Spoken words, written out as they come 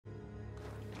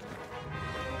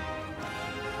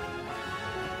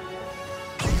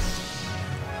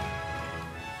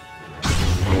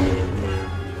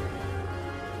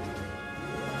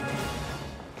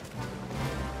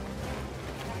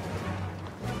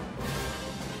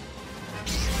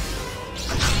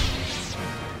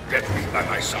get me by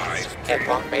my side. It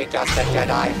won't be just the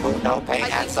Jedi who know pain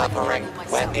and suffering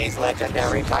when these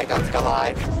legendary titans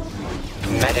collide.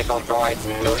 Medical droids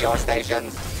to your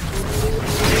stations.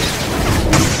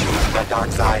 The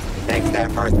dark side takes their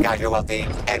first casualty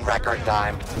in record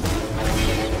time.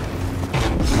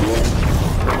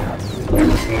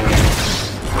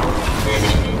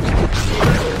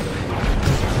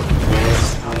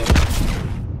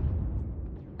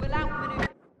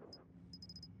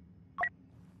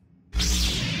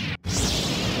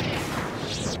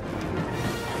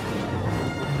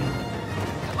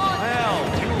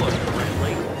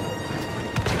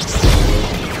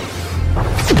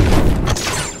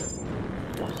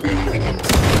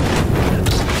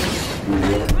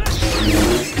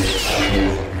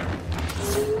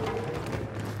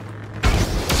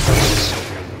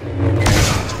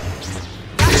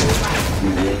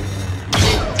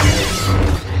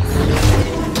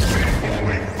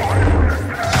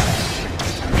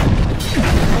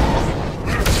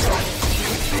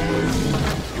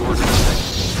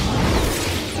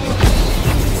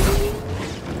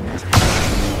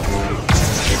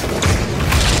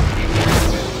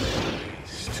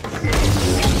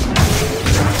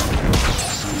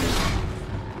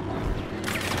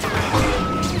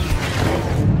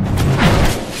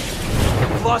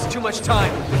 Lost too much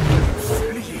time.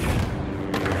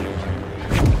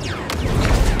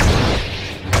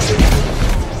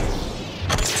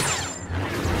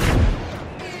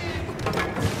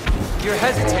 You're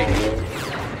hesitating.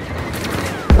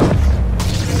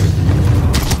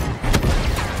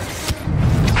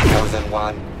 Chosen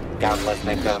one, countless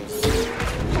victims.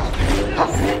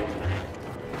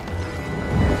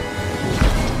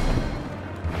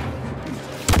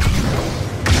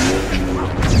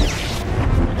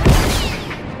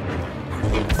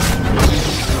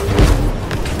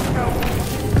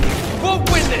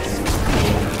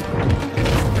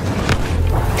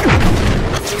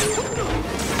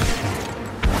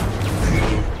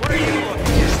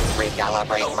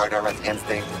 Recalibrate murderous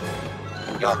instinct.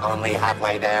 You're only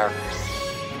halfway there.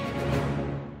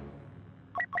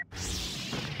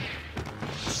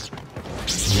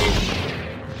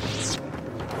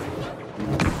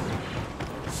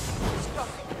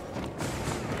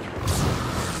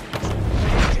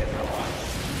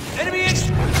 Enemy in!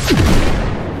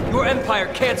 Your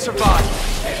empire can't survive.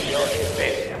 And your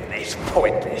rebellion is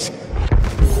pointless.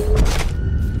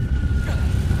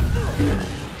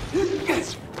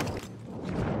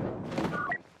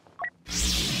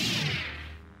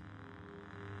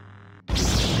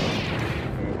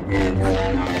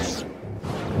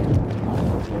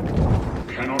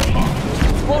 Cannot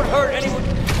harm. Won't hurt anyone.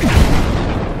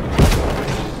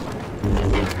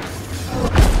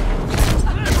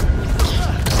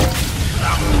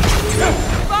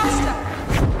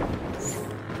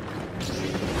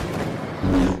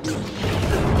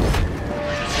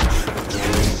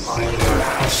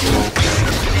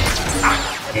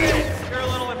 You're a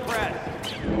little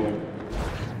impressed.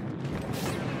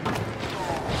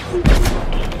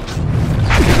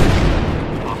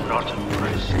 I'm not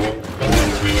impressed.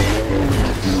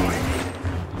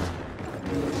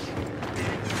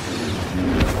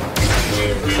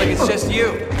 Looks like it's just you.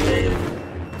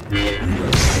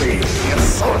 Please, the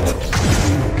assault.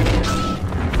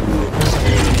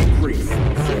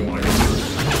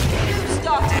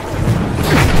 Stop it!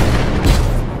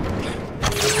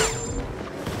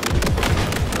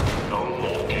 No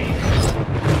more games.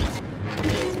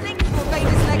 Think for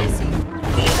Vader's legacy.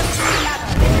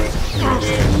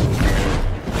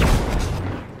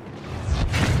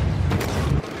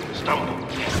 Stumble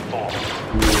and fall.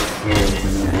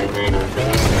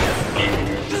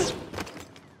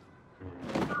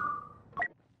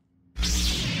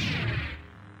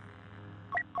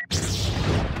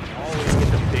 Always get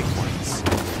the big ones.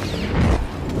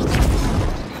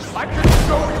 I can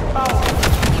show you power.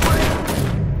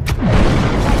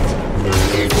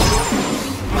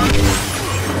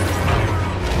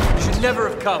 You should never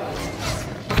have come.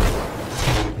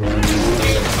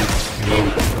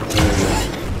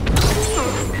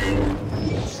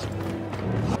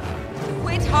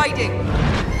 Quit hiding!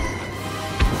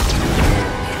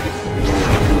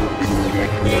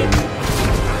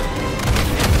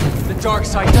 The dark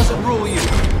side doesn't rule you.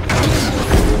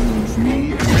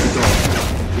 Me and the dog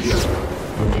together.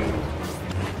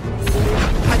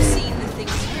 I've seen the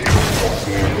things you do.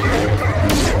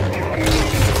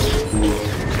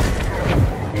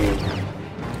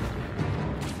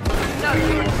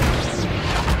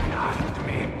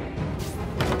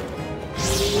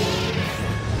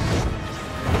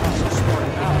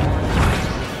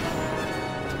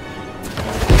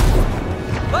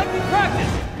 Let me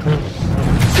practice!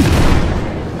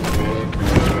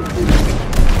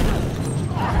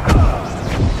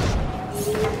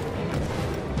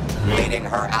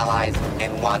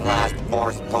 In one last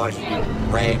forced push,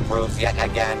 Ray proves yet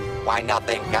again why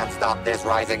nothing can stop this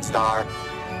rising star.